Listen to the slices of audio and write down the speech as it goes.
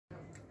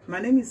My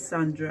name is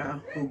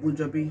Sandra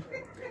Ogunjobi.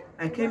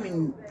 I came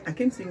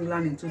to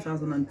England in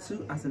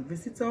 2002 as a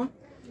visitor.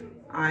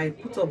 I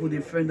put up with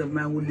a friend of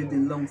mine who lived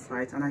in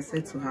Longside, and I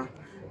said to her,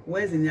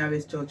 "Where's the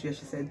nearest church here?"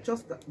 She said,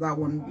 "Just that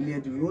one near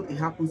the road." It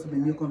happens to be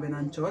New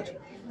Covenant Church,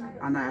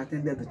 and I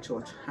attended the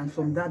church. And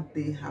from that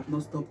day, I have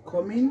not stopped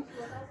coming.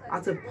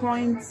 At a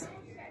point,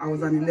 I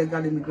was an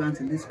illegal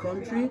immigrant in this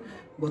country,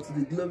 but to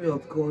the glory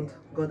of God,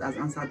 God has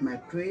answered my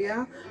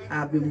prayer. I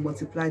have been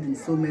multiplied in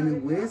so many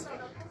ways.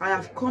 I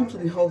have come to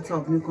the altar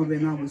of New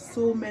Covenant with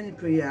so many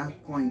prayer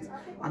points,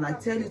 and I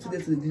tell you today,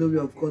 to the glory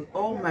of God,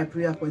 all my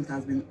prayer points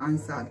has been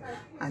answered.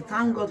 I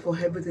thank God for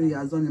everything He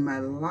has done in my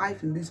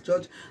life in this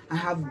church. I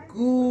have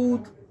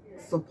good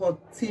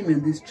support team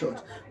in this church.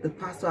 The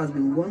pastor has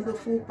been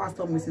wonderful.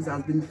 Pastor Mrs.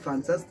 has been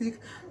fantastic.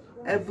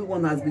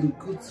 Everyone has been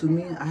good to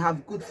me. I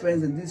have good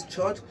friends in this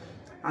church,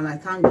 and I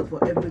thank God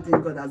for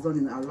everything God has done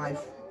in our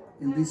life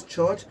in this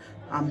church.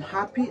 I'm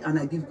happy, and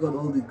I give God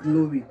all the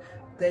glory.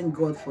 Thank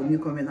God for New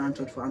Covenant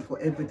Church and for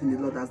everything the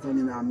Lord has done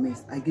in our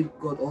midst. I give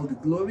God all the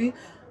glory.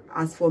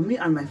 As for me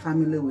and my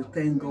family, we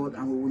thank God,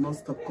 and we will not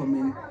stop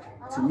coming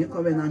to New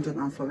Covenant Church,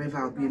 and forever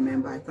I'll be a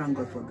member. I thank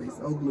God for this.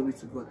 All glory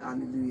to God.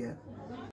 Hallelujah.